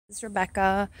This is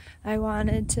Rebecca. I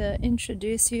wanted to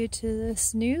introduce you to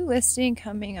this new listing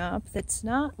coming up that's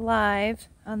not live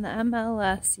on the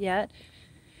MLS yet.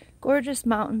 Gorgeous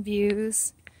mountain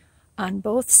views on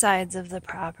both sides of the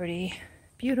property.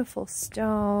 Beautiful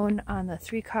stone on the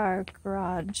 3-car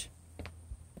garage.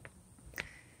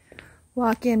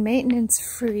 Walk-in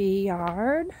maintenance-free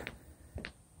yard.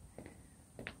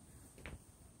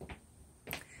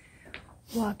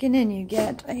 Walking in, you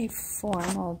get a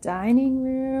formal dining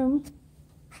room.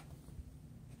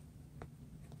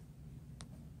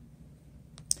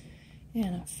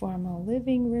 And a formal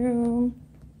living room.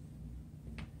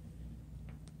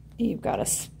 You've got a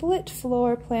split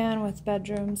floor plan with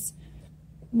bedrooms,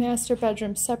 master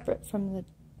bedroom separate from the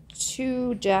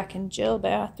 2 Jack and Jill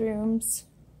bathrooms.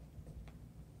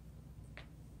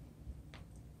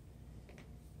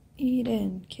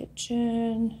 Eat-in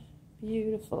kitchen.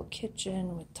 Beautiful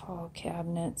kitchen with tall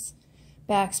cabinets,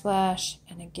 backsplash,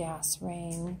 and a gas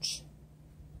range.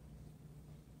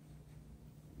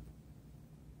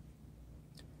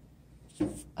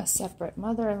 A separate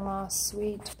mother-in-law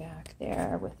suite back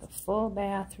there with a full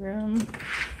bathroom.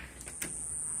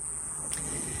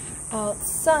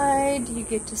 Outside, you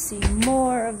get to see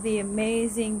more of the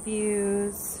amazing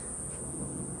views.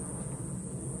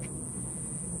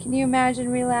 Can you imagine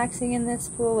relaxing in this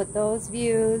pool with those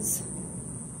views?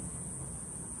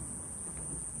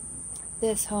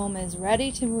 This home is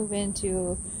ready to move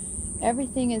into.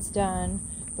 Everything is done.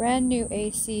 Brand new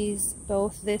ACs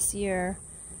both this year,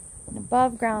 an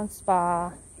above ground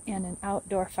spa, and an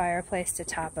outdoor fireplace to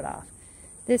top it off.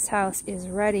 This house is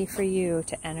ready for you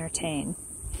to entertain.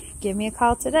 Give me a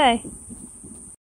call today.